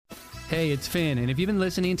Hey, it's Finn, and if you've been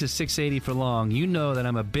listening to 680 for long, you know that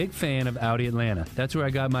I'm a big fan of Audi Atlanta. That's where I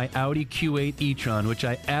got my Audi Q8 e-tron, which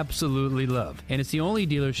I absolutely love. And it's the only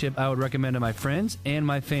dealership I would recommend to my friends and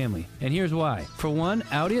my family. And here's why. For one,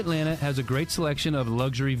 Audi Atlanta has a great selection of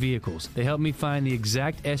luxury vehicles. They helped me find the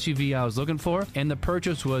exact SUV I was looking for, and the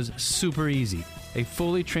purchase was super easy. A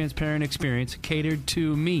fully transparent experience catered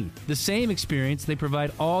to me. The same experience they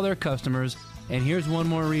provide all their customers. And here's one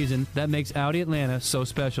more reason that makes Audi Atlanta so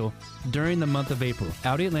special. During the month of April,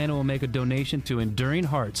 Audi Atlanta will make a donation to Enduring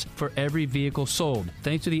Hearts for every vehicle sold.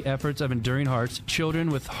 Thanks to the efforts of Enduring Hearts, children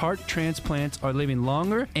with heart transplants are living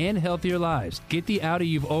longer and healthier lives. Get the Audi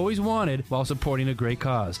you've always wanted while supporting a great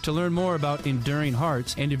cause. To learn more about Enduring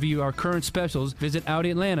Hearts and to view our current specials, visit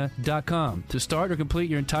AudiAtlanta.com. To start or complete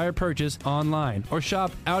your entire purchase online, or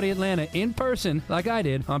shop Audi Atlanta in person like I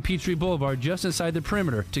did on Peachtree Boulevard just inside the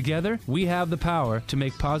perimeter. Together, we have the power to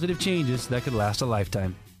make positive changes that could last a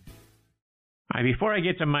lifetime. All right, before I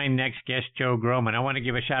get to my next guest, Joe Grohman, I want to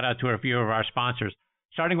give a shout out to a few of our sponsors,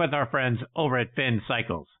 starting with our friends over at Finn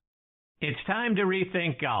Cycles. It's time to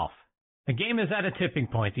rethink golf. The game is at a tipping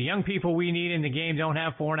point. The young people we need in the game don't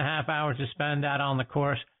have 4.5 hours to spend out on the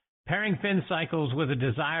course. Pairing Finn Cycles with a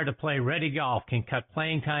desire to play ready golf can cut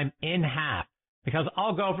playing time in half because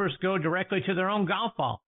all golfers go directly to their own golf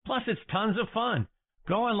ball. Plus, it's tons of fun.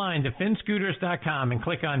 Go online to finscooters.com and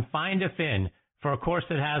click on Find a Fin for a course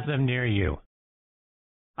that has them near you.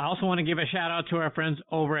 I also want to give a shout out to our friends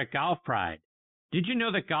over at Golf Pride. Did you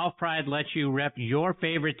know that Golf Pride lets you rep your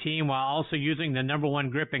favorite team while also using the #1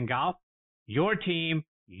 grip in golf? Your team,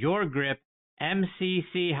 your grip,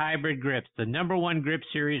 MCC Hybrid Grips, the #1 grip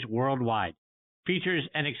series worldwide. Features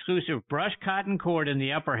an exclusive brushed cotton cord in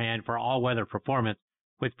the upper hand for all-weather performance,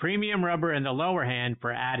 with premium rubber in the lower hand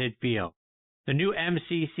for added feel. The new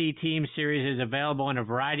MCC Team Series is available in a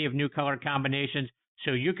variety of new color combinations,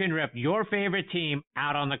 so you can rep your favorite team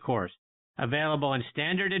out on the course. Available in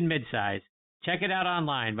standard and midsize. Check it out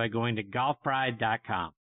online by going to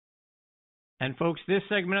golfpride.com. And folks, this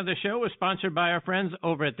segment of the show is sponsored by our friends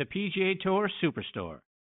over at the PGA Tour Superstore.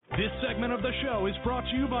 This segment of the show is brought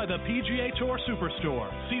to you by the PGA Tour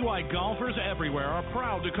Superstore. See why golfers everywhere are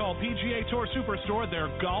proud to call PGA Tour Superstore their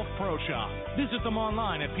golf pro shop. Visit them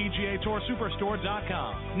online at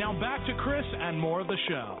PGATourSuperstore.com. Now back to Chris and more of the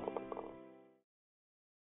show.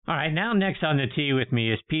 All right, now next on the tee with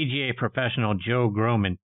me is PGA professional Joe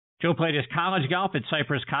Grohman. Joe played his college golf at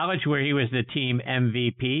Cypress College, where he was the team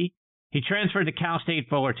MVP. He transferred to Cal State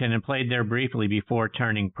Fullerton and played there briefly before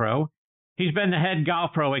turning pro. He's been the head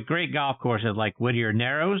golf pro at great golf courses like Whittier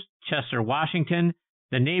Narrows, Chester, Washington,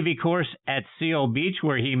 the Navy course at Seal Beach,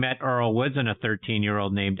 where he met Earl Woods and a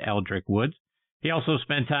 13-year-old named Eldrick Woods. He also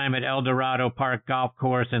spent time at El Dorado Park Golf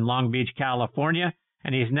Course in Long Beach, California,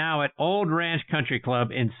 and he's now at Old Ranch Country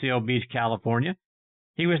Club in Seal Beach, California.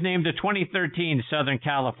 He was named the 2013 Southern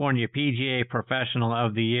California PGA Professional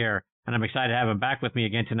of the Year, and I'm excited to have him back with me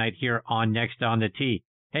again tonight here on Next on the Tee.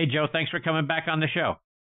 Hey, Joe, thanks for coming back on the show.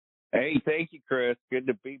 Hey, thank you, Chris. Good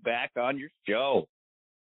to be back on your show.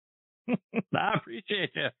 I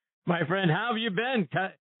appreciate you, my friend. How have you been?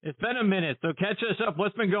 It's been a minute, so catch us up.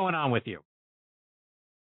 What's been going on with you?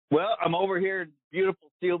 Well, I'm over here in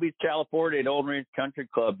beautiful Seal Beach, California at Old Ranch Country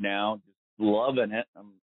Club now. Just loving it.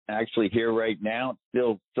 I'm actually here right now. It's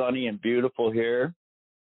still sunny and beautiful here.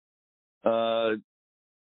 Life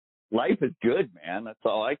is good, man. That's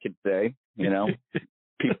all I can say, you know.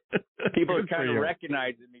 People are kind of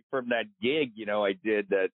recognizing me from that gig, you know, I did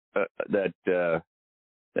that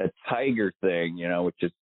Tiger thing, you know, which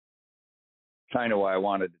is kind of why I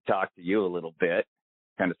wanted to talk to you a little bit,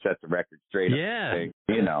 kind of set the record straight. Yeah.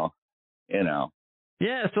 You know.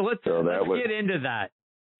 Yeah. So let's get into that,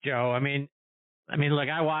 Joe. I mean, look,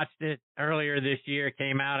 I watched it earlier this year. It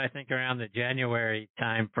came out, I think, around the January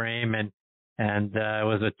time frame, and it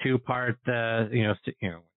was a 2-part,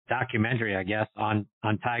 documentary, I guess, on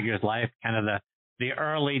Tiger's life, kind of the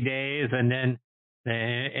early days, and then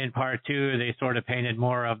in part 2, they sort of painted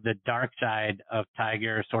more of the dark side of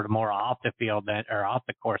Tiger, sort of more off the field or off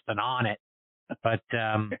the course than on it. But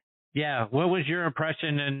yeah, what was your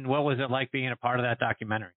impression, and what was it like being a part of that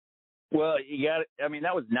documentary? Well,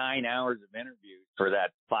 that was 9 hours of interviews for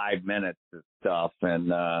that 5 minutes of stuff.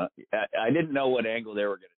 And I didn't know what angle they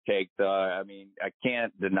were going to take. So, I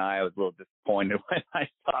can't deny I was a little disappointed when I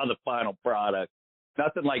saw the final product.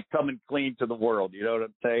 Nothing like coming clean to the world, you know what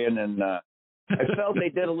I'm saying? And I felt they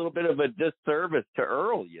did a little bit of a disservice to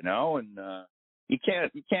Earl, you know, and you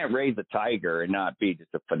can't raise a Tiger and not be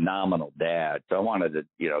just a phenomenal dad. So I wanted to,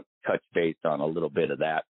 touch base on a little bit of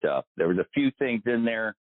that stuff. There was a few things in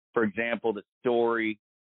there. For example, the story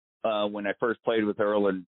when I first played with Earl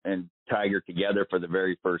and Tiger together for the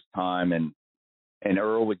very first time, and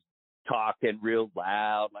Earl was talking real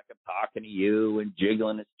loud, like I'm talking to you, and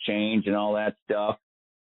jiggling his change and all that stuff.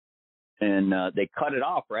 And they cut it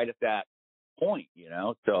off right at that point,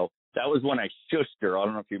 So that was when I shushed her. I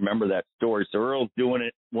don't know if you remember that story. So Earl's doing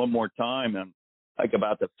it one more time, and like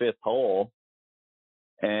about the fifth hole,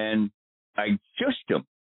 and I shushed him.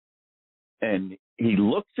 And he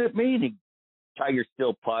looks at me, and Tiger's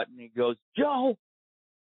still putting. He goes, "Joe,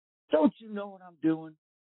 don't you know what I'm doing?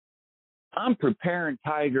 I'm preparing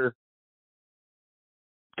Tiger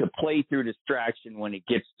to play through distraction when he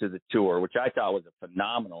gets to the tour," which I thought was a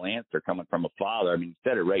phenomenal answer coming from a father. I mean, he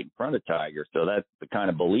said it right in front of Tiger, so that's the kind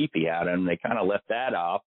of belief he had in him. They kind of left that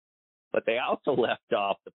off, but they also left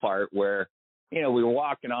off the part where, we were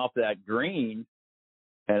walking off that green,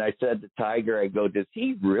 and I said to Tiger, I go, "Does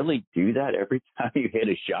he really do that every time you hit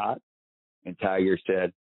a shot?" And Tiger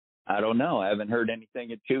said, "I don't know. I haven't heard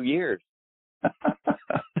anything in 2 years."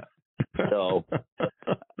 So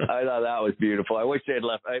I thought that was beautiful. I wish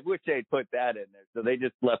they'd put that in there. So they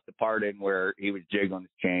just left the part in where he was jiggling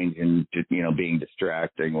his change and just, being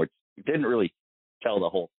distracting, which didn't really tell the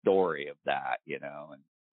whole story of that,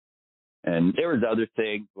 And there was other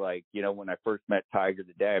things like, when I first met Tiger,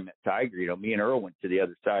 the day I met Tiger, me and Earl went to the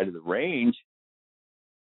other side of the range.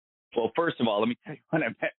 Well, first of all, let me tell you, when I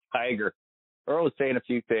met Tiger, Earl was saying a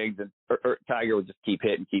few things, and Tiger would just keep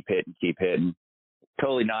hitting.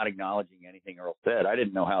 Totally not acknowledging anything Earl said. I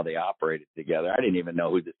didn't know how they operated together. I didn't even know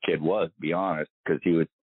who this kid was, to be honest, because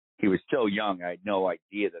he was so young. I had no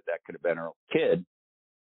idea that could have been Earl's kid.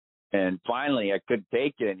 And finally, I couldn't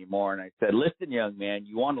take it anymore, and I said, "Listen, young man,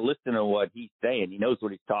 you want to listen to what he's saying. He knows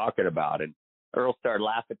what he's talking about." And Earl started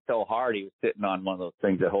laughing so hard, he was sitting on one of those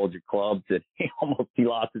things that hold your clubs, and he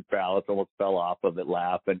lost his balance, almost fell off of it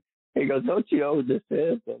laughing. He goes, "Don't you know who this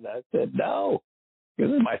is?" And I said, "No." This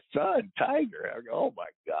is my son, Tiger. I go, "Oh, my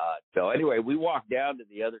God." So anyway, we walked down to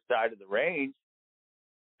the other side of the range,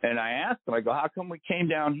 and I asked him, I go, "How come we came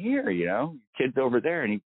down here, your kid's over there?"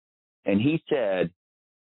 And he said,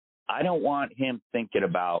 "I don't want him thinking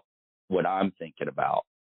about what I'm thinking about.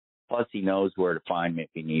 Plus, he knows where to find me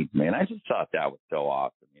if he needs me." And I just thought that was so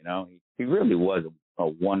awesome, He really was a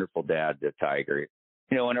wonderful dad to Tiger.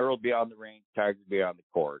 When Earl would be on the range, Tiger would be on the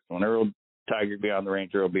course. When Tiger would be on the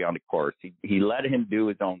range, Earl would be on the course. He let him do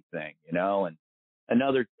his own thing, And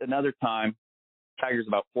another time, Tiger's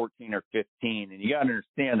about 14 or 15, and you got to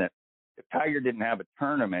understand that if Tiger didn't have a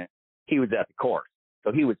tournament, he was at the course.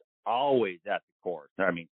 So he was always at the course.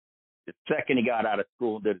 I mean, the second he got out of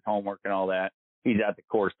school, did his homework and all that, he's at the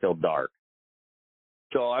course till dark.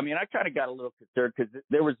 So, I mean, I kind of got a little concerned because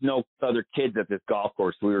there was no other kids at this golf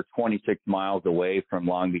course. We were 26 miles away from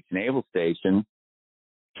Long Beach Naval Station.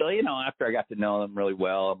 So, after I got to know them really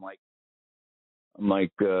well, I'm like,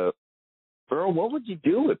 "Earl, what would you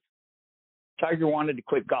do if Tiger wanted to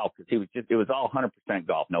quit golf?" Because it was all 100%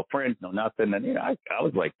 golf, no friends, no nothing. And, I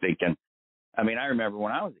was like thinking, I mean, I remember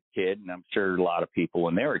when I was a kid, and I'm sure a lot of people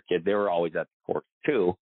when they were a kid, they were always at the course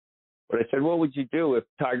too. But I said, "What would you do if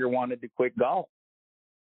Tiger wanted to quit golf?"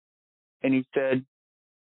 And he said,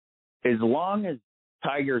 "As long as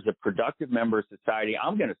Tiger is a productive member of society,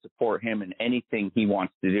 I'm going to support him in anything he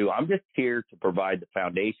wants to do. I'm just here to provide the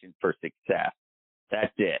foundation for success.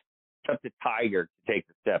 That's it. It's up to Tiger to take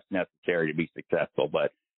the steps necessary to be successful.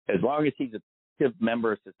 But as long as he's a productive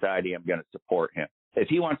member of society, I'm going to support him. If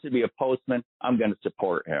he wants to be a postman, I'm going to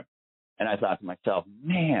support him." And I thought to myself,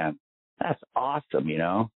 man, that's awesome,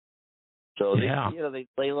 So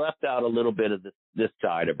they left out a little bit of this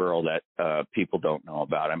side of Earl that people don't know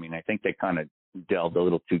about. I mean, I think they kind of delved a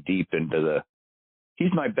little too deep into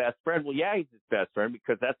he's my best friend. Well, yeah, he's his best friend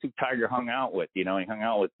because that's who Tiger hung out with. He hung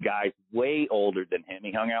out with guys way older than him.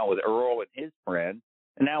 He hung out with Earl and his friends,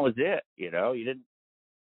 and that was it. He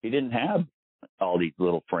didn't have all these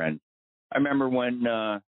little friends. I remember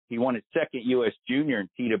when he won his second U.S. Junior, and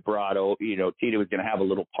Tita brought, Tita was going to have a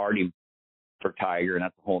little party for Tiger, and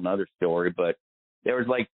that's a whole nother story. But there was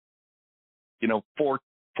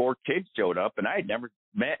four kids showed up, and I had never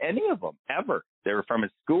met any of them ever. They were from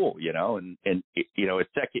his school, and his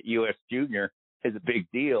second U.S. Junior is a big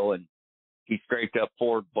deal, and he scraped up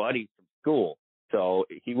 4 buddies from school. So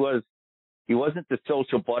he wasn't the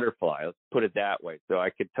social butterfly, let's put it that way. So I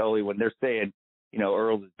could totally, when they're saying,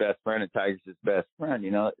 Earl's his best friend and Tiger's his best friend,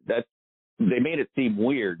 they made it seem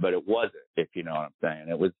weird, but it wasn't, if you know what I'm saying.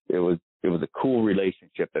 It was a cool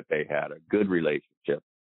relationship that they had, a good relationship.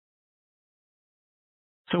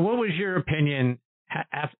 So what was your opinion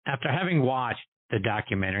after having watched the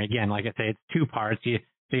documentary? Again, like I say, it's 2 parts,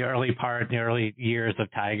 the early part, the early years of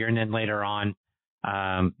Tiger, and then later on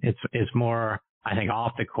It's more, I think,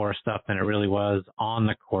 off the course stuff than it really was on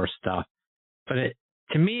the course stuff. But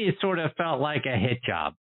to me, it sort of felt like a hit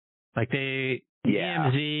job. Like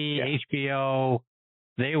TMZ, HBO,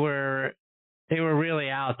 they were really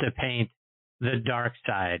out to paint the dark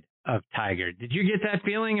side of Tiger. Did you get that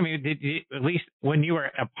feeling? I mean, did you, at least when you were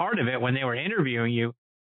a part of it, when they were interviewing you,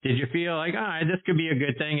 did you feel like, all right, this could be a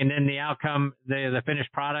good thing? And then the outcome, the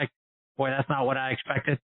finished product, boy, that's not what I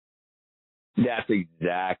expected. That's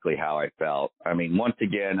exactly how I felt. I mean, once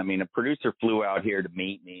again, a producer flew out here to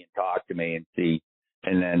meet me and talk to me and see,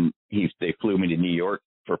 and then they flew me to New York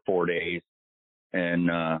for 4 days, and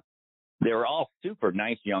they were all super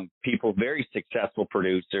nice young people, very successful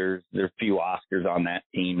producers. There's a few Oscars on that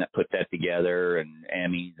team that put that together, and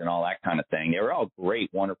Emmys and all that kind of thing. They were all great,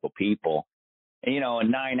 wonderful people. And,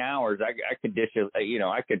 in 9 hours, I could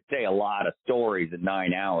I could say a lot of stories in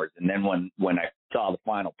 9 hours. And then when I saw the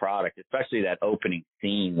final product, especially that opening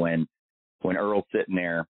scene when Earl's sitting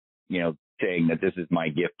there, saying that this is my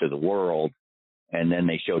gift to the world, and then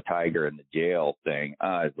they show Tiger in the jail thing,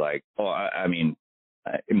 I was like,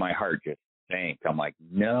 my heart just sank. I'm like,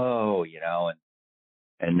 no,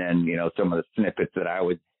 and then, some of the snippets that I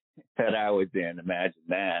was in, imagine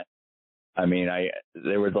that.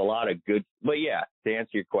 There was a lot of good, but yeah, to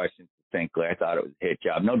answer your question succinctly, I thought it was a hit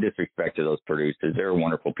job. No disrespect to those producers. They're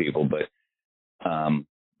wonderful people, but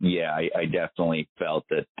I definitely felt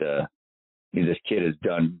that this kid has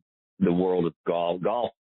done the world of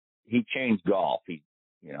golf. He changed golf. He's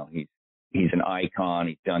an icon.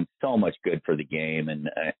 He's done so much good for the game, and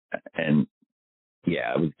it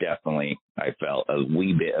was definitely, I felt, a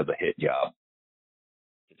wee bit of a hit job,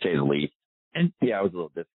 to say the least. And I was a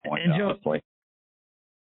little disappointed, honestly.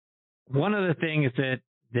 One of the things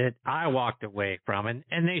that I walked away from, and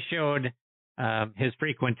they showed his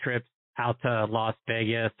frequent trips out to Las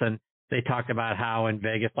Vegas, and they talked about how in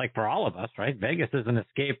Vegas, like for all of us, right, Vegas is an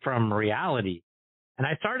escape from reality. And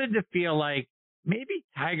I started to feel like maybe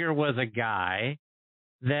Tiger was a guy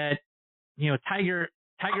that, Tiger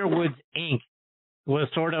Woods Inc. was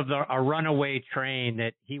sort of a runaway train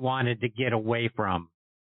that he wanted to get away from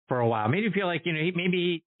for a while. Made you feel like,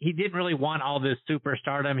 maybe he didn't really want all this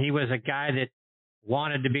superstardom. He was a guy that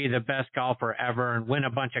wanted to be the best golfer ever and win a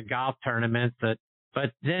bunch of golf tournaments.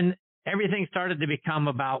 But then everything started to become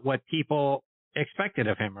about what people expected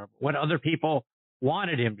of him or what other people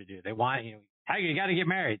wanted him to do. They want, Tiger, you got to get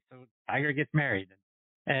married. So Tiger gets married.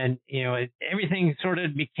 And everything sort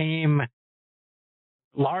of became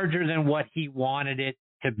larger than what he wanted it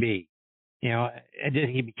to be.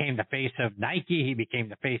 He became the face of Nike. He became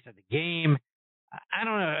the face of the game. I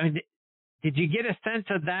don't know. Did you get a sense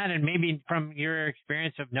of that? And maybe from your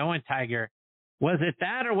experience of knowing Tiger, was it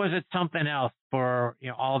that or was it something else for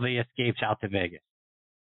all the escapes out to Vegas?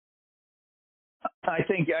 I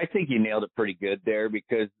think you nailed it pretty good there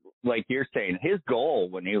because, like you're saying, his goal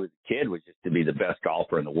when he was a kid was just to be the best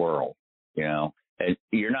golfer in the world. And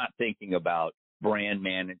you're not thinking about brand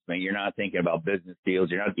management. You're not thinking about business deals.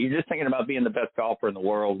 You're just thinking about being the best golfer in the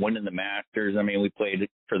world, winning the Masters. We played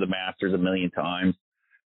for the Masters a million times,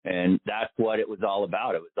 and that's what it was all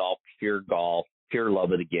about. It was all pure golf, pure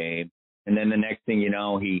love of the game. And then the next thing you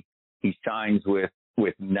know, he signs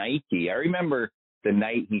with Nike. I remember the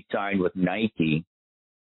night he signed with Nike,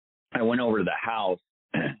 I went over to the house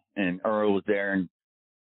and Earl was there and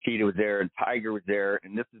Cheetah was there and Tiger was there.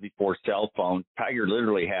 And this is before cell phones. Tiger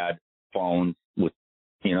literally had phones with,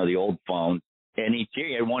 the old phones, and each year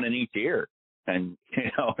he had one in each ear. And,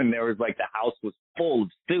 and there was like the house was full of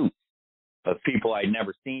suits of people I'd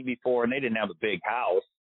never seen before, and they didn't have a big house.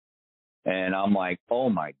 And I'm like, oh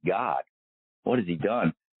my God, what has he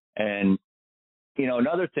done? And,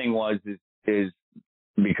 another thing is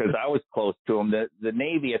because I was close to him, the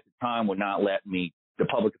Navy at the time would not let me, the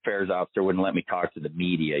public affairs officer wouldn't let me talk to the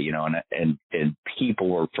media, and people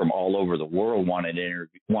were from all over the world wanted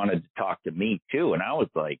to talk to me too. And I was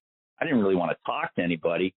like, I didn't really want to talk to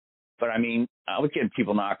anybody, but I was getting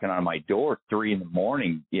people knocking on my door 3 a.m,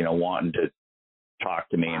 wanting to talk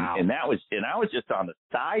to me. Wow. And I was just on the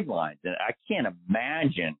sidelines, and I can't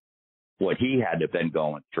imagine what he had to have been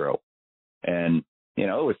going through. And, it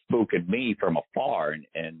was spooking me from afar and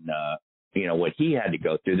what he had to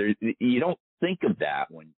go through. You don't think of that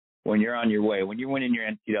when you're on your way, when you're winning your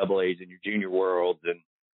NCAAs and your junior worlds and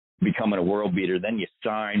becoming a world beater, then you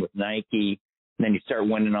sign with Nike, and then you start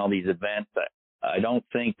winning all these events. I don't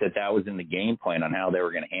think that was in the game plan on how they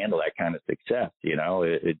were going to handle that kind of success.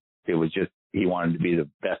 It was just, he wanted to be the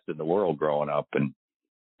best in the world growing up, and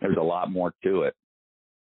there's a lot more to it.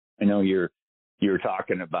 I know you were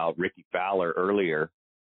talking about Ricky Fowler earlier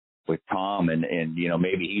with Tom, and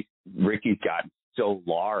maybe Ricky's gotten so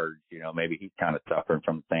large. Maybe he's kind of suffering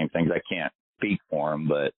from the same things. I can't speak for him,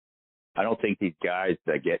 but I don't think these guys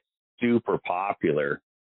that get super popular,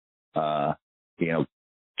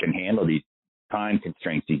 can handle these time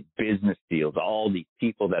constraints, these business deals, all these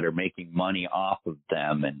people that are making money off of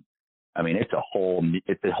them. And I mean, it's a whole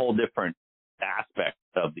different aspect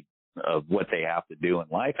of what they have to do in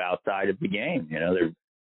life outside of the game.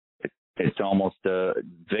 It's almost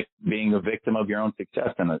being a victim of your own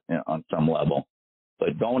success on some level.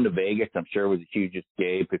 But going to Vegas, I'm sure, was a huge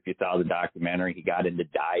escape. If you saw the documentary, he got into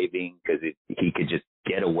diving because he could just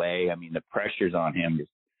get away. I mean, the pressure's on him.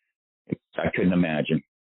 I couldn't imagine.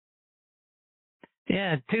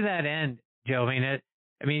 Yeah, to that end, Joe,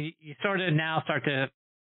 you sort of now start to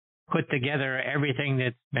put together everything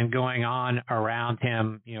that's been going on around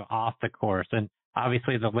him, off the course, and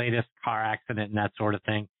obviously the latest car accident and that sort of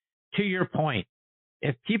thing. To your point,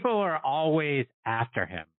 if people are always after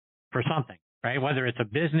him for something, right, whether it's a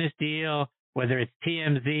business deal, whether it's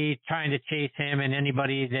TMZ trying to chase him and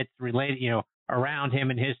anybody that's related, around him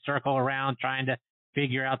and his circle around, trying to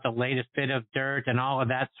figure out the latest bit of dirt and all of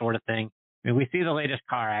that sort of thing. I mean, we see the latest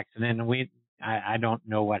car accident, and I don't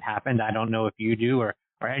know what happened. I don't know if you do or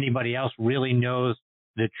anybody else really knows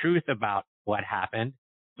the truth about what happened.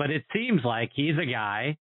 But it seems like he's a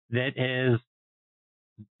guy that is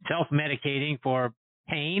self-medicating for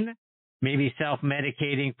pain, maybe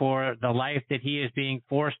self-medicating for the life that he is being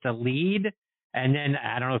forced to lead. And then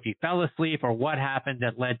I don't know if he fell asleep or what happened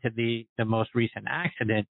that led to the most recent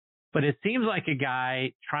accident. But it seems like a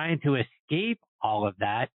guy trying to escape all of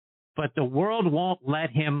that, but the world won't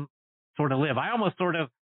let him sort of live. I almost sort of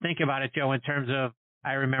think about it, Joe, in terms of,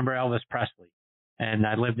 I remember Elvis Presley, and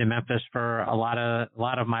I lived in Memphis for a lot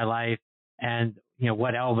of my life, and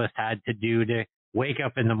what Elvis had to do to wake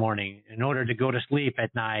up in the morning in order to go to sleep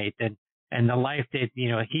at night, and the life that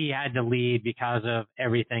he had to lead because of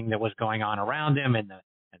everything that was going on around him and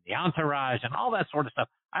the entourage and all that sort of stuff.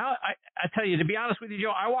 I tell you, to be honest with you,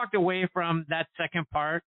 Joe, I walked away from that second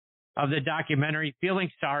part of the documentary feeling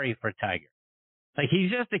sorry for Tiger. Like, he's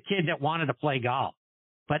just a kid that wanted to play golf,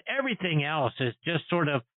 but everything else has just sort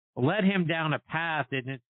of led him down a path, and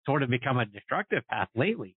it's sort of become a destructive path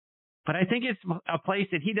lately. But I think it's a place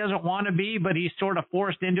that he doesn't want to be, but he's sort of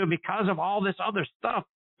forced into it because of all this other stuff,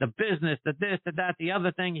 the business, the this, the that, the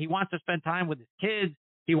other thing. He wants to spend time with his kids.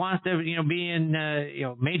 He wants to, be in,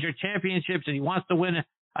 major championships, and he wants to win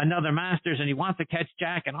another Masters, and he wants to catch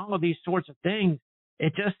Jack, and all of these sorts of things.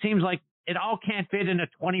 It just seems like it all can't fit in a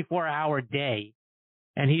 24-hour day,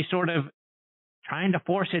 and he's sort of trying to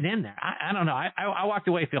force it in there. I don't know. I walked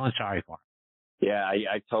away feeling sorry for him. Yeah,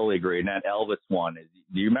 I totally agree. And that Elvis one,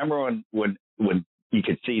 do you remember when you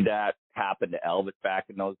could see that happen to Elvis back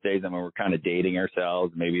in those days? I mean, we're kind of dating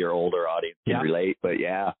ourselves. Maybe your older audience can relate, but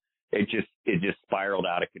yeah, it just spiraled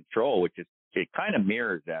out of control, it kind of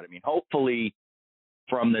mirrors that. I mean, hopefully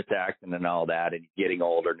from this accident and all that, and he's getting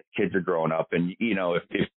older and his kids are growing up, and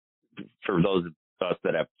if for those of us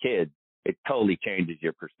that have kids, it totally changes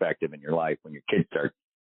your perspective in your life when your kids start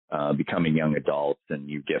becoming young adults and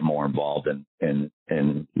you get more involved in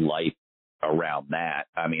life around that.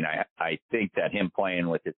 I mean, I think that him playing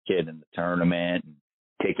with his kid in the tournament and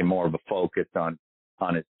taking more of a focus on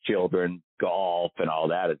his children, golf and all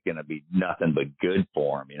that is going to be nothing but good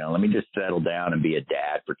for him. Let me just settle down and be a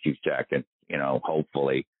dad for 2 seconds,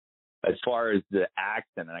 hopefully. As far as the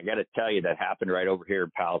accident, I got to tell you, that happened right over here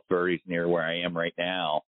in Palos Verdes, near where I am right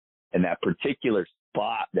now. And that particular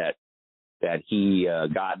spot that he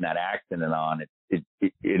got in that accident on,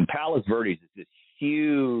 in Palos Verdes, it's this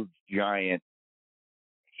huge, giant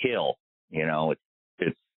hill.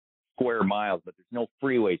 It's square miles, but there's no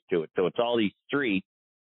freeways to it. So it's all these streets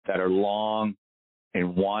that are long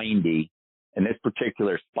and windy. And this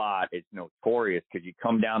particular spot is notorious because you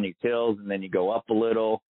come down these hills and then you go up a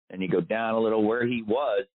little and you go down a little. Where he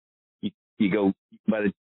was, you go, by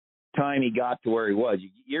the time he got to where he was,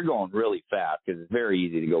 you're going really fast because it's very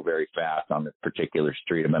easy to go very fast on this particular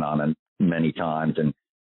street. I've been on it many times. And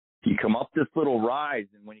you come up this little rise,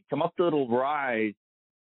 and when you come up the little rise,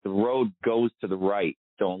 the road goes to the right.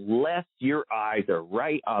 So unless your eyes are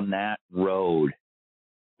right on that road,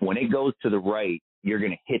 when it goes to the right, you're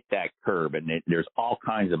going to hit that curb. And there's all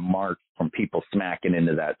kinds of marks from people smacking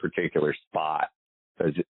into that particular spot.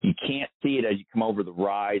 Because you can't see it as you come over the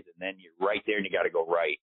rise, and then you're right there and you got to go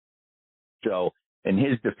right. So in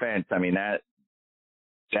his defense, I mean, that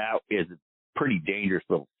is a pretty dangerous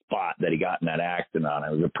little spot that he got in that accident on.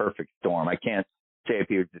 It was a perfect storm. I can't say if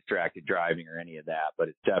he was distracted driving or any of that, but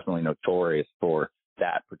it's definitely notorious for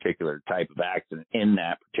that particular type of accident in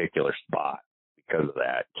that particular spot because of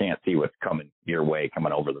that. Can't see what's coming your way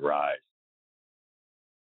coming over the rise.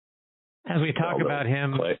 As we talk about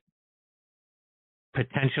him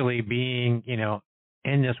potentially being,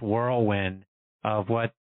 in this whirlwind of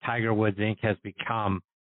what Tiger Woods Inc. has become,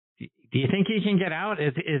 do you think he can get out?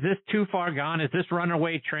 Is this too far gone? Is this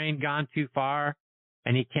runaway train gone too far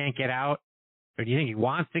and he can't get out? Or do you think he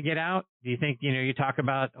wants to get out? Do you think, you talk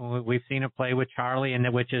about, we've seen him play with Charlie,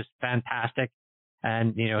 and which is fantastic,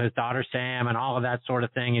 and, his daughter Sam and all of that sort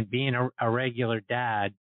of thing, and being a regular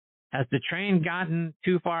dad. Has the train gotten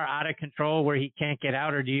too far out of control where he can't get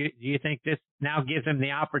out, or do you think this now gives him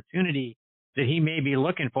the opportunity that he may be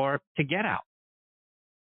looking for to get out?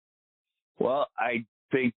 Well, I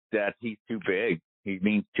think that he's too big. He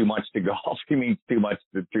means too much to golf. He means too much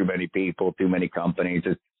to too many people, too many companies.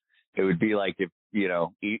 It would be like if,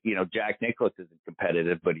 Jack Nicklaus isn't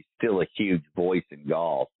competitive, but he's still a huge voice in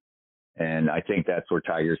golf. And I think that's where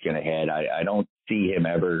Tiger's going to head. I don't see him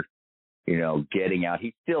ever, getting out.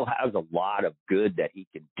 He still has a lot of good that he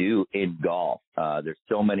can do in golf. There's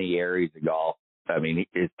so many areas of golf. I mean,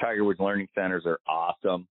 his Tiger Woods learning centers are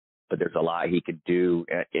awesome, but there's a lot he could do.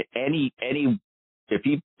 If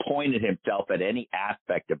he pointed himself at any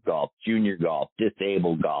aspect of golf, junior golf,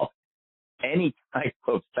 disabled golf, any type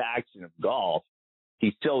of faction of golf,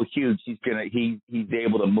 he's so huge. He's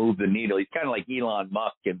able to move the needle. He's kind of like Elon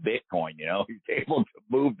Musk in Bitcoin. He's able to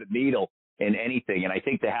move the needle in anything. And I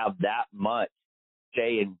think to have that much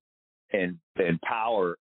say and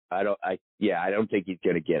power, I don't think he's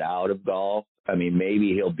going to get out of golf. I mean,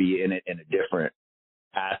 maybe he'll be in it in a different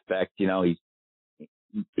aspect. He's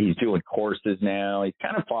doing courses now. He's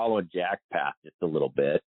kind of following Jack's path just a little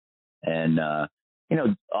bit. And,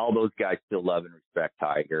 all those guys still love and respect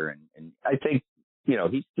Tiger. And I think,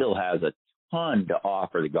 he still has a ton to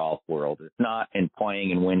offer the golf world. It's not in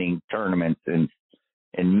playing and winning tournaments and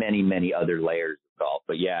many, many other layers of golf.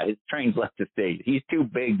 But, yeah, his train's left the stage. He's too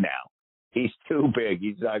big now. He's too big.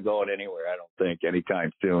 He's not going anywhere, I don't think,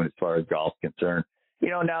 anytime soon as far as golf's concerned.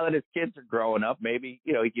 Now that his kids are growing up, maybe,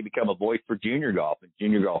 he can become a voice for junior golf and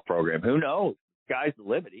junior golf program. Who knows? Sky's the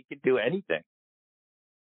limit. He can do anything.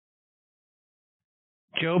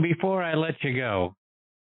 Joe, before I let you go,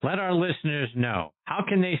 let our listeners know, how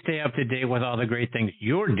can they stay up to date with all the great things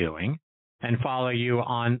you're doing and follow you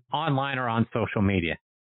online or on social media?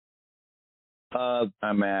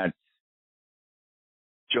 I'm at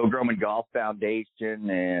Joe Grohman Golf Foundation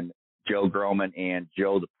and Joe Grohman and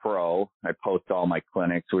Joe the Pro. I post all my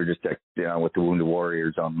clinics. We're just with the Wounded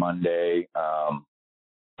Warriors on Monday.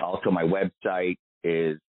 Also, my website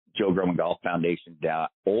is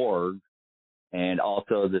joegrohmangolffoundation.org. And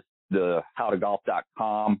also the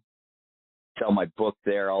howtogolf.com. Sell my book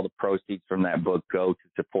there. All the proceeds from that book go to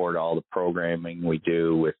support all the programming we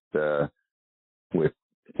do with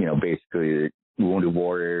basically the Wounded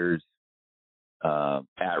Warriors,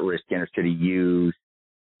 at-risk inner-city youth,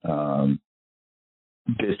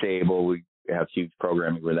 disabled. We have huge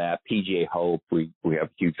programming with that. PGA Hope, we have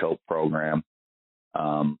a huge Hope program.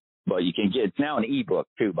 But you can get, it's now an ebook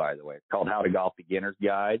too, by the way. It's called How to Golf Beginner's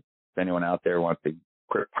Guide. If anyone out there wants the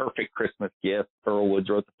perfect Christmas gift, Earl Woods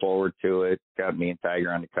wrote the forward to it. It's got me and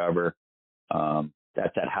Tiger on the cover.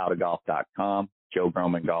 That's at howtogolf.com,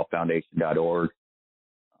 joegrohmangolffoundation.org,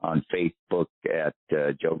 on Facebook at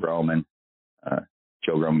Joe Grohman,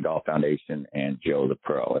 Joe Grohman Golf Foundation, and Joe the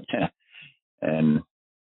Pro. And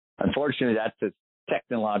unfortunately, that's as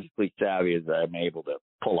technologically savvy as I'm able to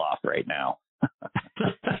pull off right now.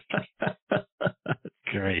 That's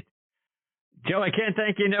great. Joe, I can't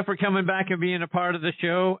thank you enough for coming back and being a part of the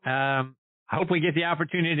show. I hope we get the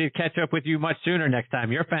opportunity to catch up with you much sooner next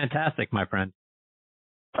time. You're fantastic, my friend.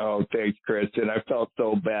 Oh, thanks, Chris. And I felt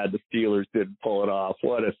so bad the Steelers didn't pull it off.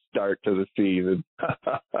 What a start to the season.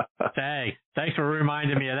 Hey, thanks for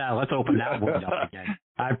reminding me of that. Let's open that wound up again.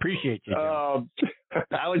 I appreciate you, Joe.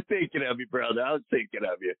 I was thinking of you, brother. I was thinking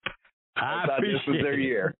of you. I thought appreciate this was their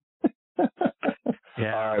year.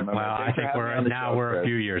 Yeah, all right, well, I think we're a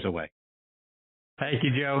few years away. Thank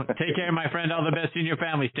you, Joe. Take care, my friend. All the best in your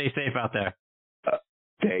family. Stay safe out there.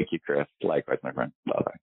 Thank you, Chris. Likewise, my friend.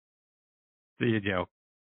 Bye-bye. See you, Joe.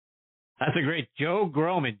 That's a great Joe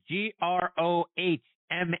Grohman. Grohman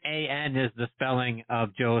is the spelling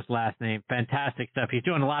of Joe's last name. Fantastic stuff. He's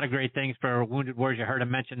doing a lot of great things for Wounded Warriors. You heard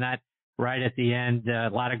him mention that right at the end. A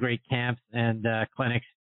lot of great camps and clinics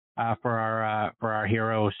for our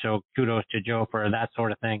heroes. So kudos to Joe for that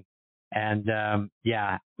sort of thing. And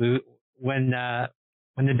when the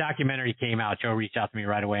documentary came out, Joe reached out to me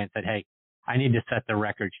right away and said, "Hey, I need to set the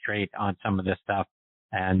record straight on some of this stuff."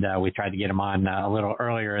 And we tried to get him on a little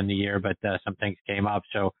earlier in the year, but some things came up.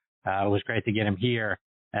 So it was great to get him here.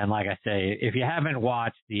 And like I say, if you haven't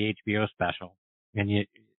watched the HBO special, and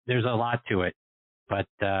there's a lot to it, But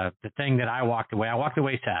the thing that I walked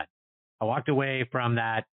away sad. I walked away from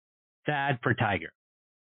that sad for Tiger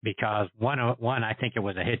because one, I think it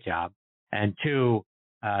was a hit job, and two,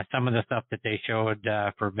 some of the stuff that they showed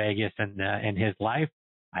for Vegas and in his life,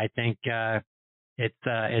 I think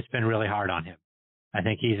it's been really hard on him. I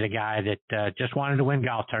think he's a guy that just wanted to win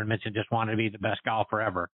golf tournaments and just wanted to be the best golfer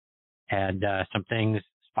ever. And some things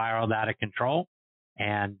spiraled out of control,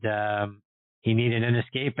 and he needed an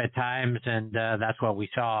escape at times, and that's what we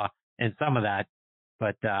saw in some of that.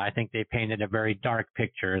 But I think they painted a very dark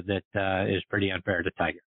picture that is pretty unfair to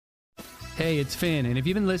Tiger. Hey, it's Finn, and if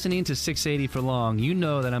you've been listening to 680 for long, you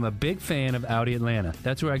know that I'm a big fan of Audi Atlanta.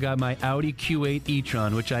 That's where I got my Audi Q8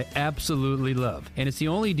 e-tron, which I absolutely love. And it's the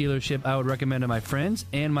only dealership I would recommend to my friends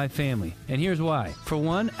and my family. And here's why. For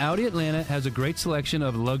one, Audi Atlanta has a great selection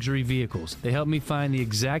of luxury vehicles. They helped me find the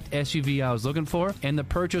exact SUV I was looking for, and the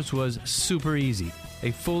purchase was super easy.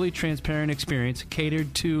 A fully transparent experience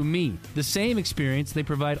catered to me. The same experience they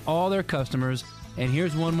provide all their customers. And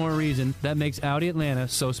here's one more reason that makes Audi Atlanta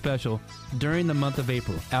so special. During the month of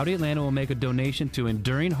April, Audi Atlanta will make a donation to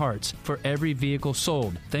Enduring Hearts for every vehicle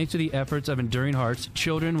sold. Thanks to the efforts of Enduring Hearts,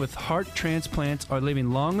 children with heart transplants are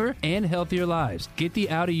living longer and healthier lives. Get the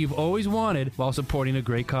Audi you've always wanted while supporting a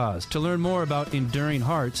great cause. To learn more about Enduring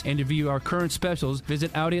Hearts and to view our current specials,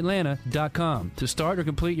 visit AudiAtlanta.com. To start or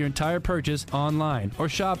complete your entire purchase online, or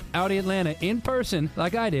shop Audi Atlanta in person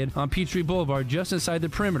like I did on Peachtree Boulevard just inside the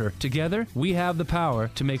perimeter. Together, we have the power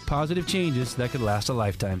to make positive changes that could last a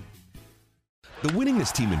lifetime. The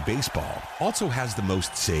winningest team in baseball also has the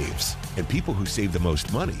most saves, and people who save the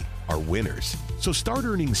most money are winners. So start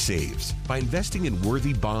earning saves by investing in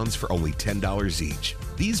worthy bonds for only $10 each.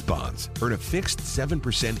 These bonds earn a fixed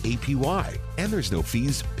 7% APY, and there's no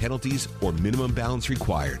fees, penalties, or minimum balance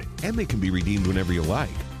required, and they can be redeemed whenever you like.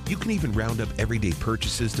 You can even round up everyday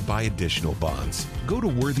purchases to buy additional bonds. Go to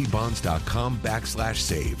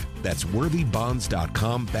worthybonds.com/save. That's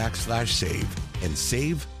worthybonds.com/save and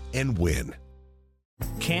save and win.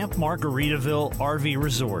 Camp Margaritaville RV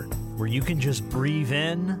Resort, where you can just breathe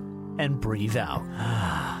in and breathe out.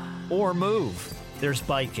 Or move. There's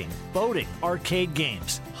biking, boating, arcade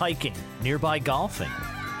games, hiking, nearby golfing.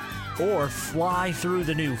 Or fly through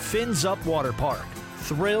the new Fins Up Water Park.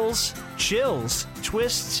 Thrills, chills,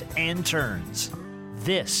 twists, and turns.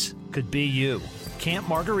 This could be you. Camp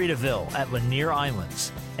Margaritaville at Lanier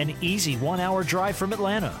Islands. An easy 1-hour drive from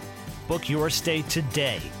Atlanta. Book your stay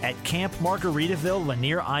today at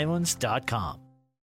campmargaritavillelanierIslands.com.